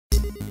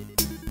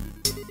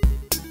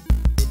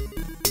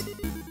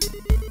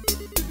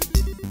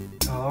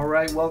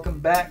Alright, welcome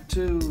back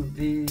to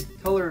the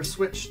color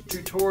switch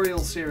tutorial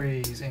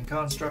series in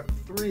Construct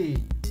 3.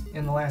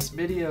 In the last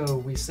video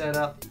we set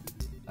up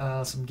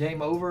some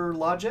game over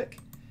logic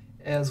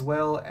as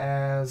well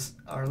as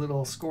our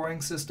little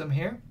scoring system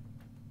here.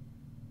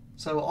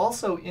 So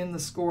also in the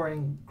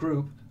scoring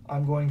group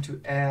I'm going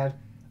to add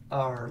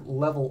our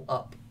level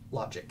up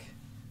logic.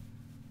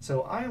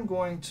 So I am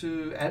going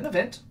to add an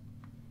event,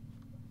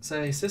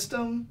 say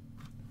system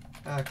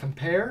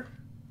compare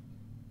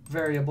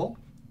variable,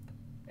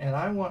 and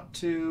I want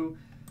to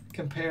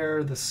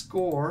compare the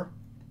score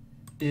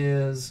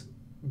is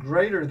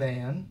greater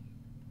than,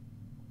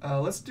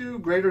 let's do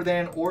greater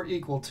than or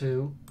equal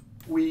to.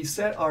 We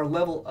set our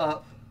level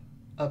up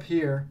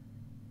here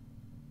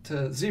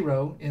to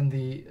 0 in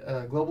the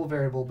global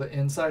variable, but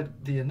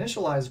inside the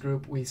initialize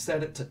group we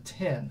set it to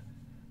 10.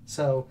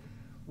 So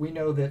we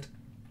know that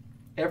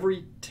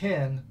every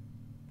 10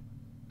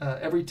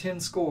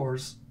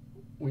 scores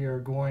we are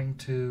going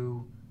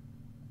to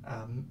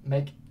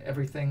make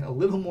everything a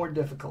little more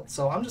difficult.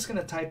 So I'm just going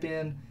to type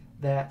in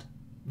that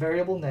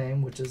variable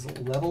name, which is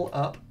level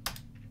up.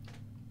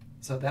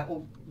 So that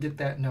will get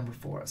that number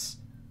for us.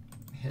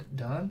 Hit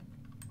done.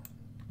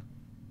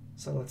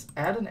 So let's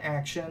add an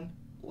action.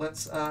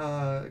 Let's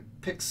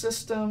pick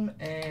system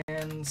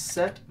and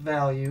set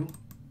value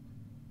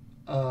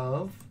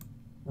of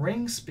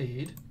ring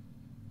speed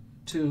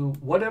to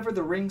whatever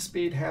the ring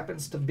speed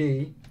happens to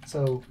be.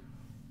 So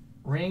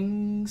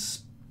ring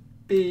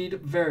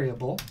speed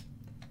variable,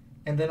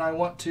 and then I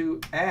want to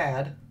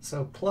add,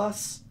 so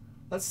plus,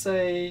 let's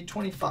say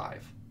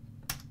 25.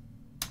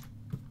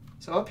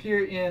 So up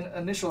here in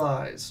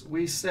initialize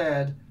we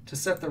said to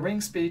set the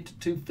ring speed to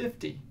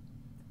 250,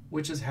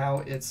 which is how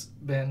it's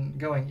been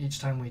going each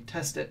time we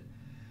test it.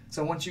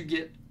 So once you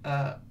get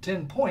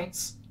 10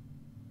 points,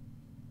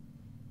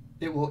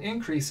 it will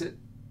increase it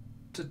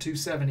to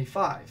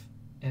 275,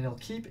 and it'll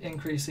keep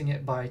increasing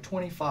it by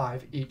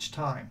 25 each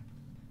time.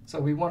 So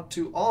we want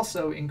to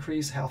also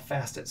increase how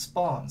fast it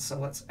spawns. So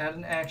let's add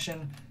an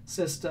action,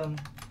 system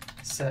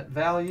set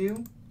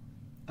value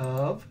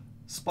of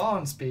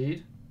spawn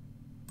speed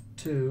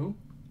to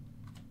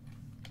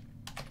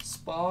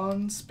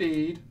spawn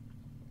speed.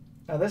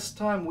 Now this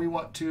time we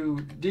want to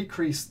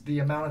decrease the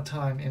amount of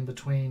time in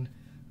between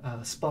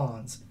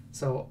spawns.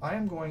 So I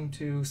am going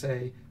to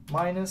say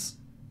minus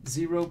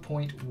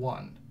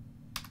 0.1.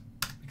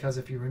 Because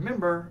if you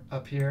remember,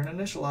 up here in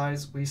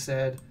initialize we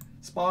said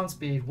spawn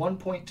speed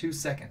 1.2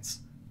 seconds.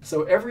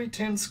 So every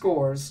 10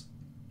 scores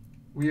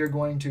we are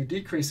going to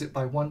decrease it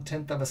by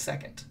 1/10 of a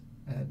second.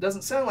 It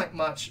doesn't sound like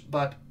much,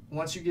 but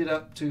once you get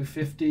up to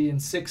 50 and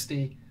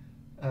 60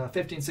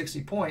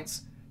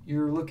 points,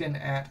 you're looking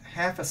at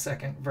half a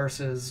second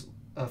versus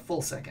a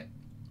full second.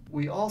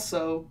 We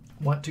also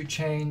want to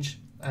change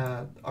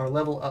our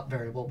level up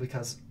variable,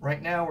 because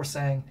right now we're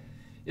saying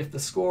if the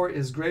score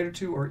is greater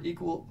to or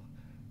equal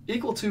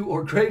to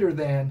or greater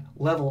than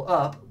level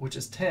up, which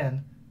is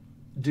 10,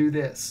 do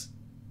this.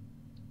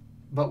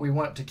 But we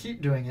want to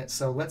keep doing it,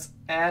 so let's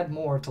add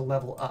more to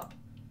level up.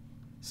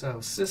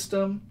 So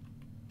system,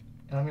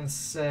 and I'm going to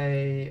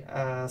say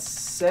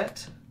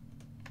set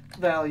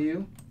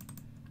value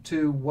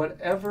to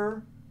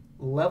whatever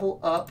level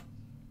up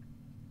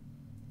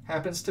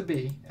happens to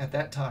be at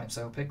that time.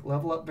 So pick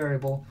level up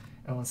variable,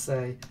 and let's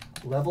say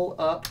level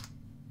up.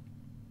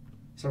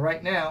 So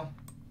right now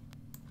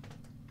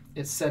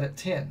it's set at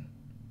 10.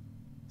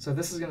 So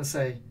this is going to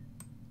say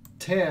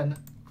 10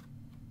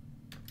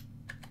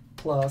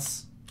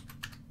 plus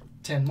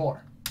 10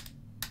 more.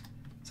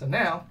 So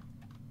now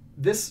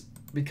this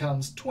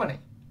becomes 20.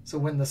 So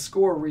when the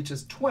score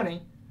reaches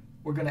 20,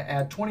 we're going to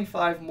add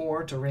 25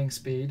 more to ring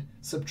speed,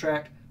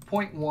 subtract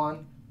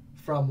 0.1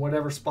 from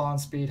whatever spawn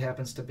speed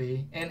happens to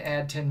be, and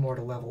add 10 more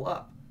to level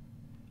up,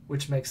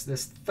 which makes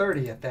this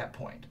 30 at that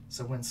point.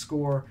 So when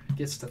score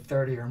gets to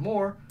 30 or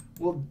more,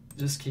 we'll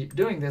just keep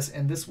doing this,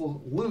 and this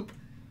will loop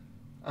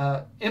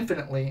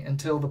infinitely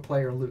until the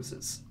player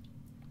loses.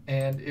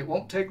 And it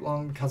won't take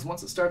long, because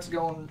once it starts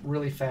going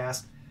really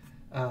fast,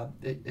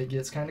 it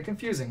gets kind of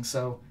confusing.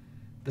 So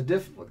the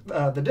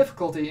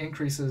difficulty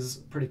increases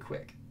pretty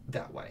quick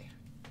that way.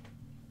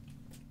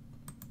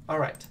 All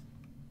right.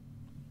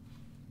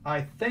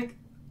 I think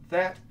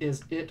that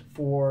is it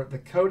for the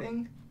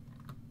coding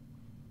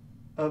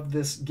of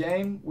this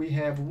game. We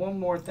have one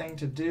more thing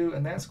to do,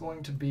 and that's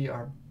going to be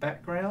our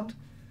background.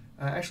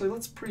 Actually,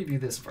 let's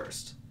preview this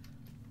first.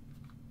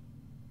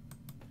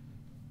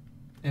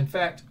 In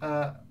fact,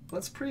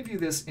 let's preview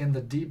this in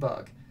the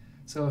debug.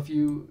 So if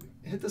you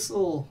hit this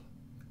little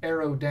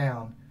arrow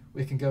down,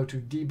 we can go to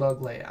debug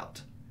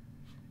layout.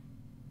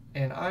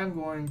 And I'm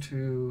going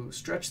to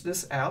stretch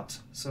this out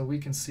so we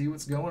can see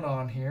what's going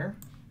on here.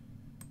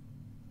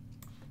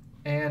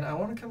 And I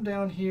want to come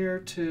down here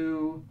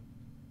to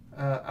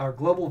our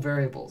global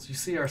variables. You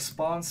see our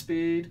spawn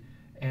speed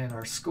and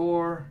our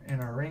score and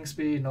our ring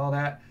speed and all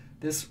that.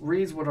 This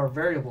reads what our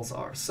variables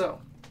are. So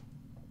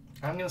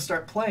I'm going to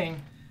start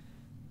playing,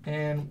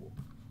 and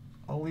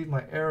I'll leave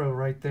my arrow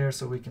right there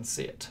so we can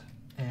see it.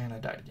 And I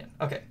died again.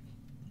 Okay.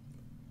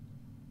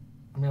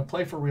 I'm going to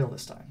play for real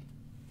this time.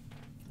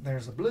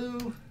 There's a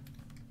blue,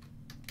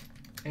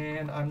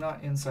 and I'm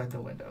not inside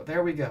the window.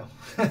 There we go.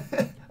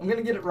 I'm going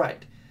to get it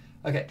right.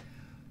 Okay,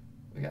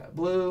 we got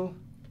blue,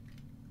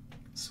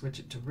 switch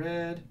it to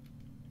red.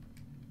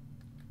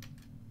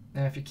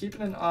 Now if you're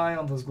keeping an eye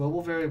on those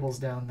global variables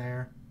down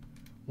there,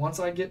 once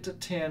I get to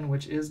 10,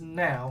 which is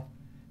now,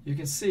 you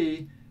can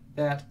see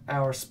that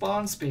our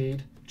spawn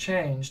speed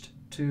changed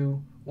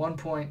to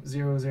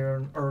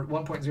 1.00 or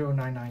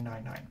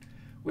 1.09999,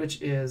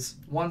 which is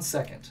 1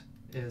 second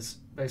is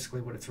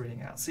basically what it's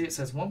reading out. See, it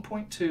says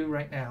 1.2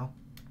 right now,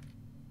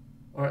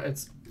 or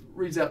it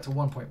reads out to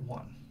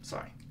 1.1,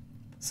 sorry.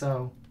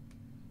 So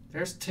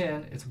there's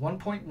 10, it's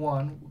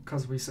 1.1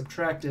 because we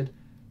subtracted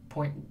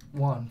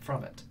 0.1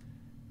 from it.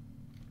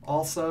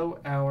 Also,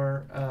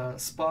 our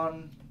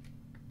spawn,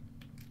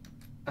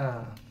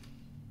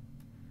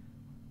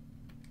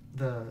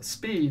 the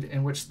speed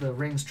in which the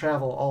rings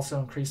travel also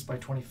increased by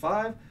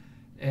 25,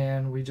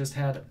 and we just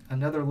had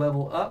another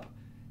level up,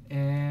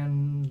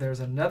 and there's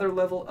another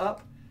level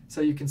up.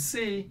 So you can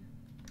see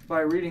by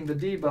reading the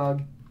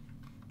debug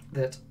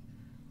that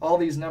all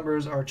these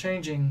numbers are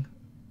changing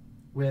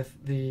with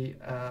the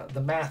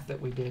math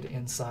that we did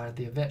inside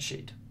the event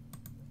sheet.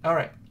 All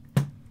right,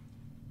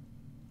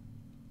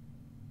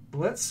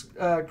 let's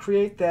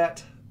create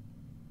that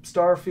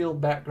star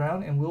field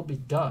background and we'll be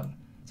done.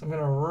 So I'm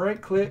going to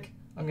right click,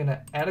 I'm going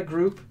to add a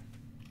group,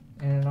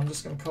 and I'm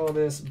just going to call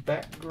this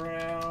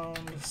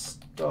background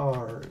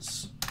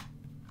stars.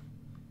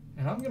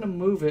 And I'm going to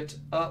move it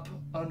up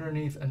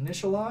underneath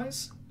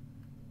initialize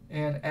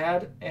and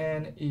add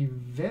an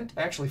event.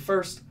 Actually,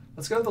 first,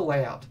 let's go to the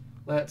layout.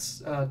 Let's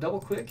double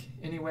click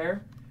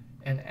anywhere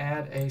and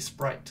add a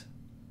sprite.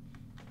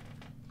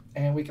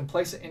 And we can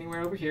place it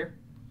anywhere over here.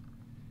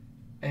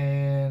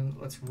 And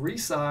let's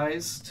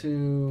resize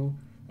to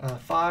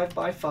 5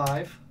 by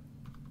 5.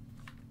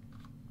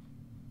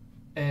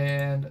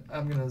 And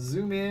I'm going to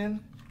zoom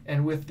in,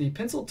 and with the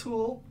pencil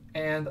tool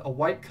and a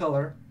white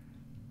color,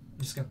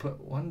 I'm just going to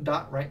put one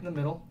dot right in the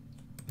middle.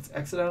 Let's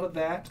exit out of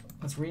that.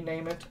 Let's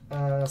rename it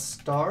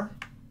star.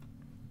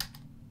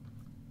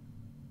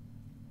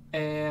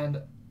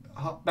 And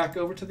hop back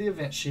over to the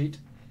event sheet,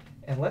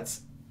 and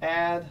let's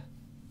add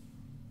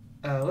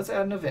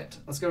an event.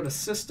 Let's go to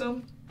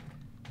System,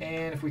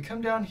 and if we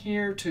come down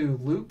here to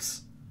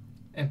Loops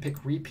and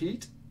pick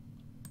Repeat,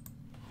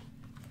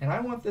 and I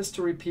want this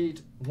to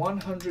repeat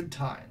 100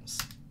 times.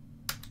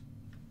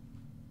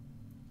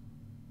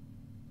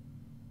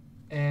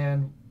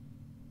 And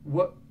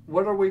what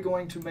are we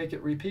going to make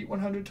it repeat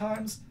 100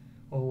 times?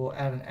 Well, we'll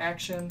add an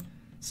action,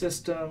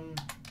 System,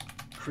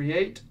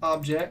 create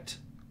object,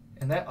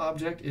 and that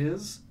object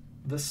is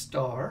the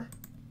star.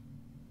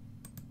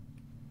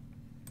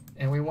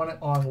 And we want it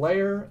on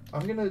layer.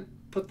 I'm going to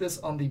put this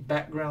on the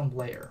background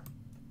layer.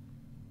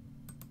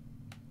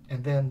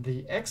 And then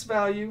the X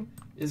value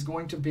is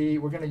going to be,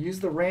 we're going to use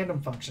the random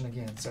function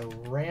again. So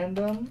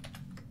random,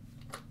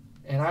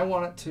 and I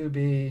want it to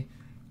be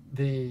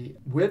the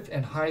width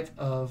and height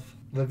of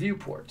the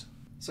viewport.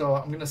 So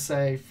I'm going to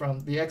say from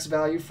the X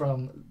value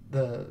from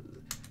the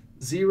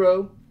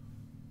 0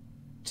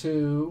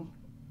 to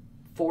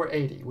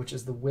 480, which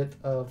is the width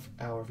of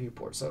our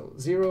viewport. So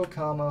 0,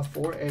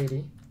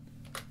 480.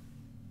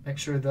 Make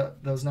sure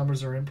that those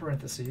numbers are in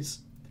parentheses.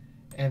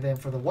 And then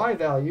for the Y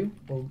value,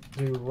 we'll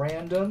do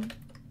random.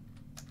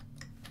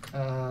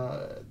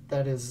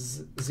 That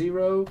is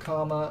 0,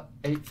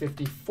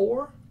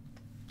 854.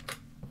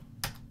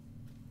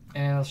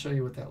 And I'll show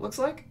you what that looks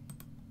like.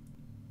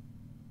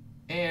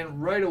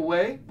 And right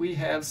away, we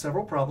have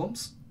several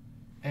problems.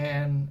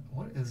 And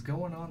what is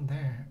going on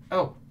there?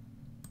 Oh,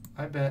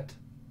 I bet.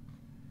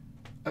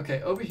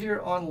 Okay, over here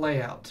on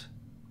layout,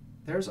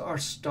 there's our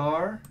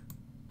star.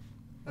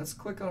 Let's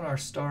click on our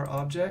star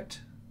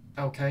object.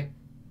 Okay,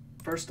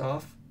 first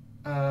off,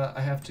 I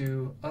have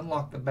to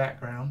unlock the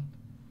background.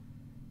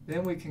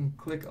 Then we can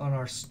click on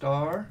our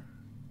star,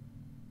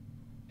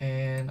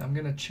 and I'm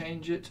going to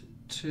change it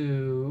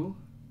to,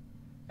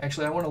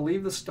 actually I want to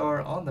leave the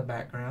star on the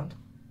background,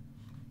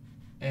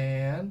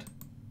 and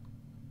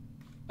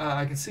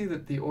I can see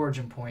that the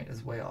origin point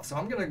is way off. So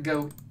I'm going to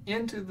go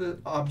into the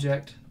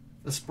object,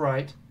 the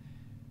sprite,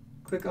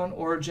 click on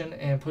origin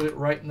and put it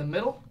right in the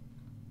middle.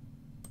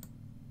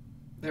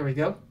 There we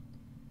go.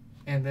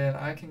 And then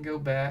I can go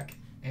back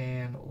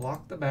and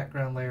lock the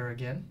background layer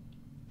again.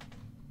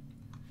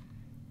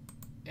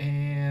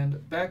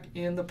 And back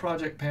in the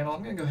project panel,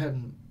 I'm going to go ahead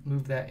and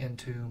move that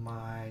into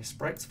my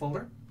sprites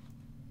folder.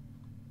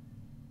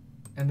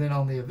 And then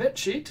on the event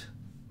sheet,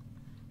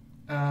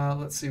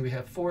 let's see, we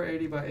have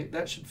 480 by 8.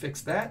 That should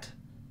fix that.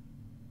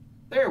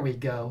 There we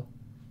go.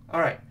 All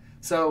right.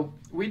 So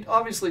we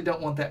obviously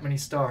don't want that many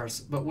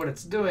stars, but what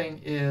it's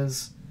doing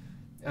is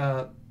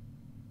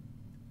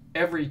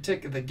every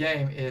tick of the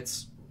game,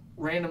 it's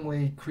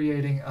randomly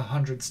creating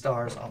 100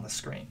 stars on the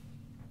screen.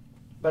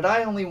 But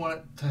I only want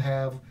it to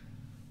have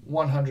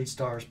 100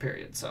 stars,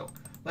 period. So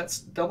let's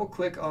double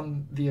click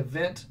on the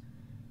event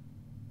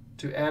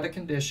to add a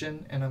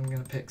condition, and I'm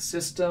going to pick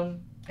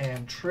System,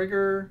 and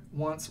trigger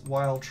once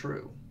while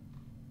true.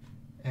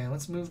 And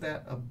let's move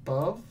that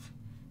above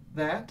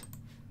that.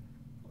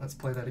 Let's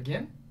play that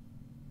again.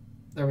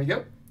 There we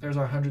go. There's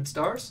our 100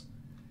 stars.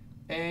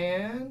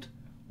 And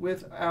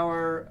with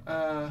our,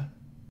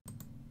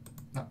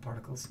 not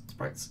particles,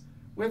 sprites,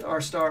 with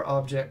our star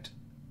object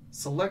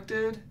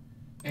selected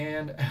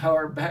and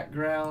our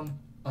background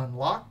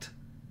unlocked.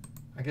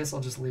 I guess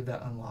I'll just leave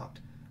that unlocked.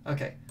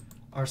 Okay,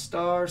 our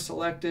star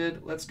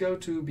selected. Let's go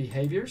to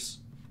behaviors,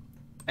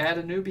 add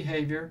a new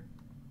behavior,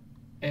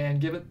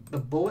 and give it the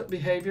bullet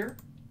behavior.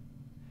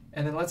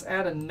 And then let's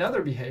add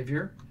another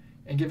behavior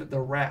and give it the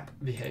wrap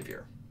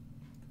behavior.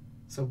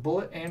 So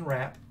bullet and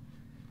wrap.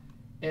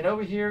 And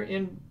over here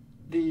in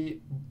the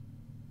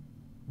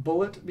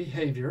bullet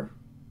behavior,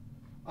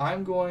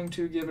 I'm going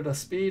to give it a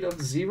speed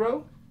of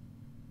 0,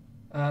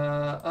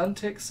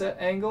 untick set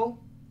angle,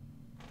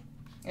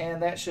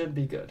 and that should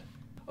be good.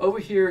 Over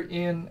here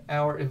in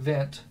our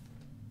event,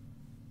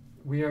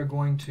 we are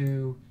going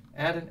to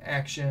add an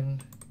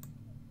action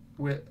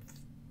with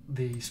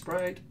the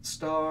sprite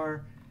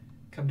star,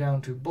 come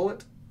down to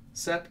bullet,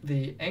 set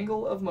the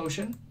angle of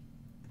motion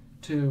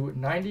to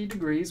 90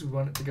 degrees. We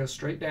want it to go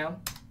straight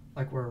down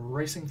like we're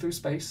racing through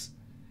space.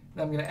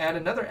 Then I'm going to add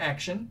another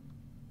action.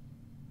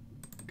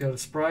 Go to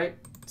sprite,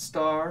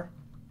 star,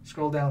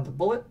 scroll down to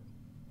bullet,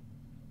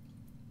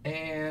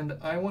 and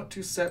I want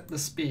to set the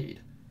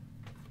speed.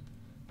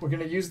 We're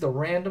going to use the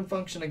random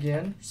function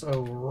again,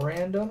 so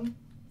random,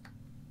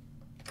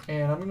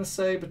 and I'm going to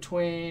say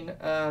between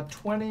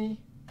 20,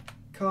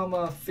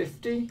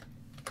 50,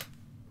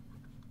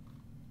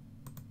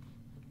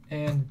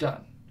 and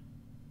done.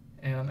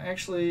 And I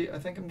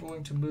think I'm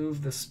going to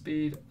move the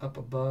speed up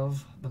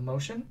above the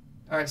motion.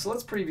 All right, so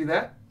let's preview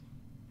that.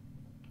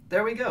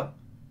 There we go.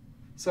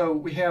 So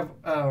we have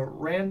a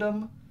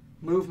random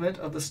movement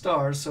of the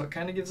stars, so it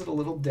kind of gives it a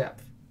little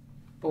depth.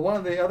 But one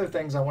of the other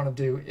things I want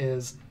to do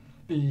is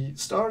the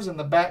stars in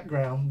the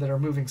background that are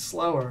moving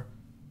slower,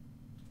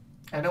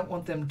 I don't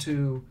want them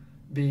to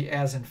be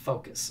as in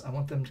focus. I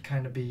want them to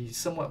kind of be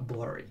somewhat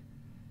blurry.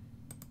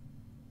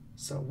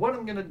 So what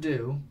I'm going to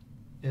do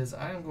is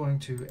I am going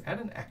to add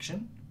an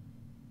action,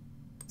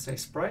 say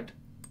sprite,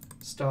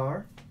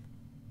 star,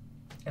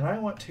 and I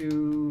want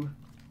to,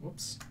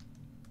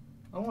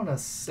 I want to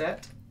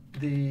set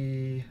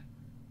the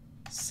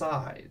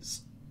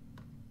size.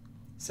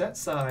 Set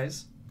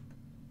size.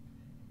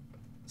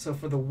 So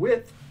for the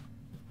width,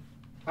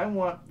 I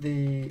want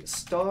the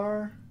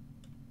star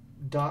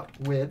dot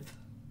width,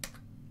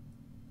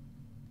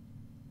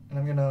 and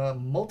I'm going to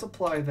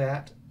multiply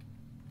that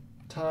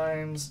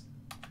times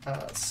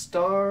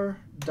star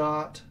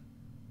dot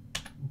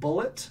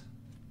bullet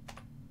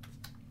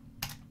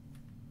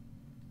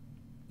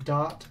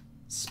dot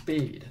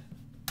speed.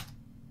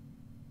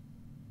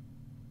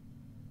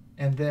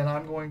 And then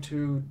I'm going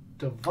to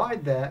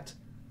divide that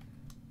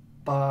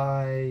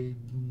by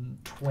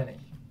 20.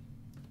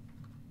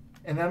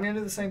 And then I'm going to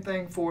do the same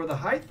thing for the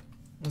height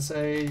and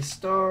say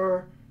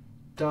star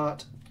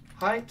dot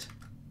height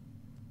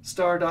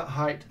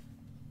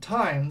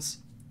times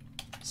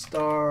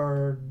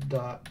star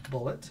dot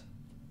bullet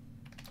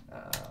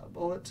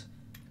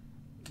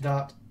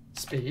dot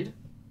speed,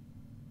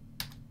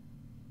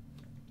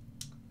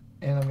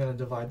 and I'm going to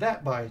divide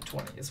that by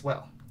 20 as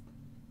well.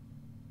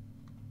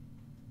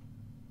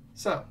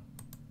 So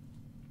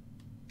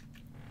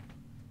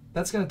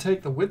that's going to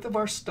take the width of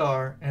our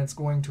star and it's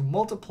going to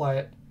multiply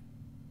it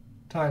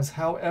times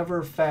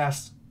however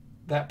fast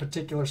that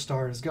particular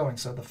star is going.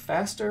 So the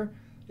faster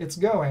it's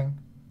going,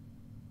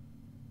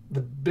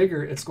 the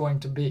bigger it's going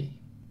to be.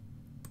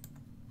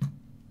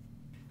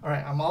 All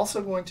right, I'm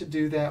also going to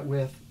do that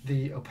with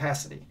the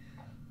opacity.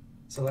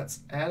 So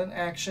let's add an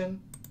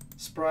action,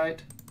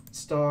 sprite,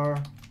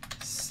 star,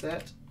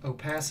 set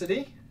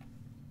opacity.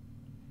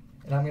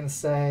 And I'm going to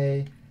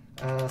say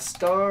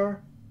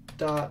star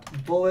dot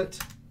bullet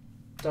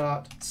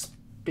dot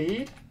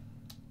speed.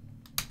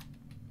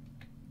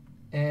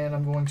 And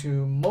I'm going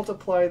to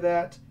multiply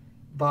that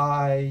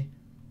by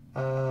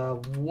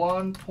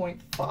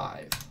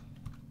 1.5.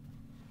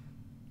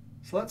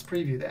 So let's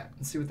preview that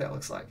and see what that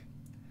looks like.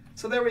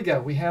 So there we go.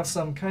 We have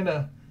some kind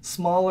of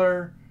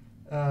smaller,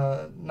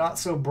 not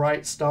so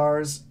bright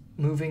stars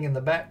moving in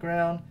the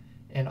background,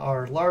 and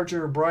our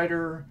larger,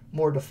 brighter,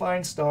 more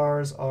defined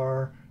stars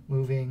are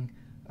moving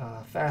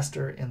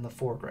faster in the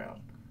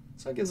foreground.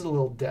 So it gives it a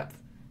little depth.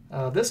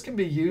 This can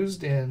be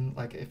used in,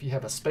 like, if you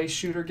have a space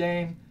shooter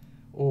game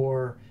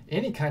or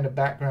any kind of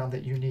background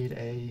that you need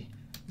a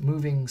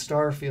moving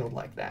star field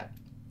like that.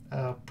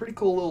 Pretty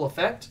cool little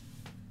effect.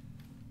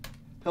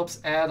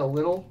 Helps add a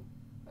little.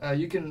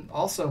 You can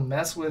also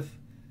mess with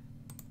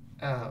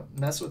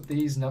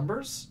these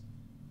numbers,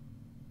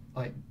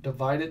 like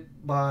divide it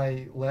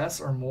by less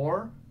or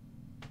more,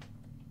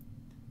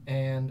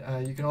 and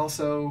you can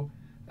also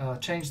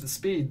change the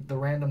speed, the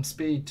random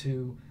speed,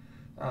 to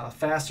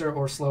faster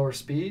or slower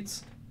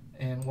speeds,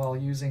 and while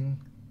using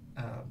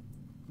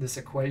this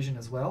equation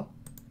as well.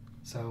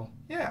 So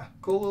yeah,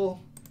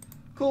 cool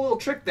little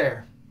trick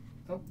there.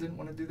 Oh, didn't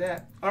want to do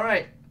that. All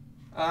right,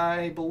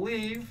 I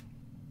believe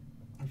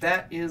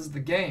that is the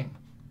game.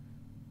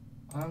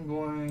 I'm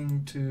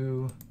going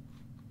to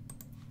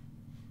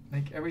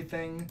make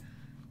everything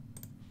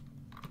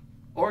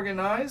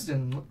organized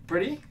and look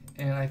pretty,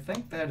 and I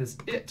think that is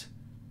it.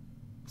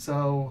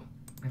 So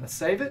I'm going to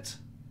save it,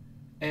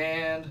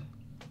 and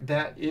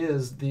that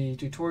is the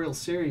tutorial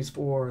series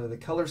for the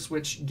color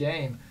switch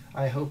game.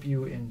 I hope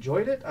you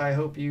enjoyed it. I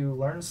hope you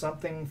learned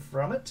something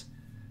from it.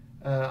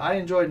 I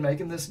enjoyed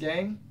making this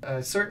game.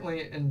 I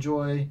certainly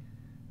enjoy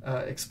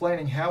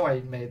explaining how I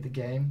made the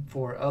game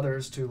for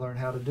others to learn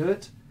how to do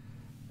it.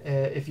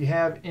 If you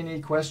have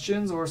any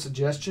questions or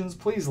suggestions,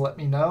 please let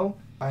me know.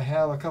 I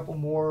have a couple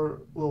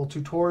more little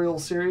tutorial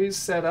series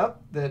set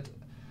up that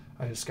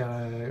I just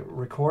gotta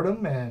record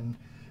them and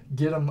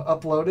get them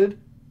uploaded,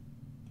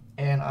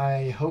 and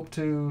I hope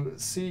to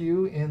see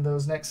you in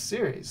those next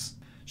series.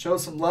 Show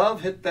some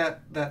love, hit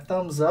that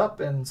thumbs up,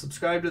 and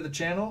subscribe to the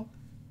channel.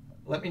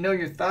 Let me know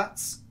your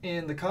thoughts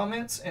in the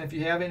comments, and if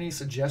you have any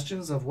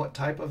suggestions of what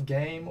type of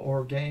game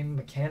or game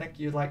mechanic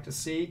you'd like to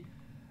see,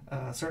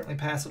 certainly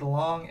pass it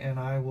along and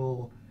I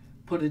will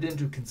put it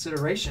into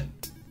consideration.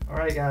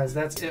 Alright guys,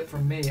 that's it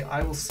from me.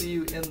 I will see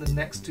you in the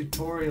next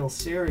tutorial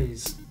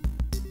series.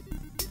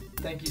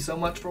 Thank you so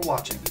much for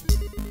watching.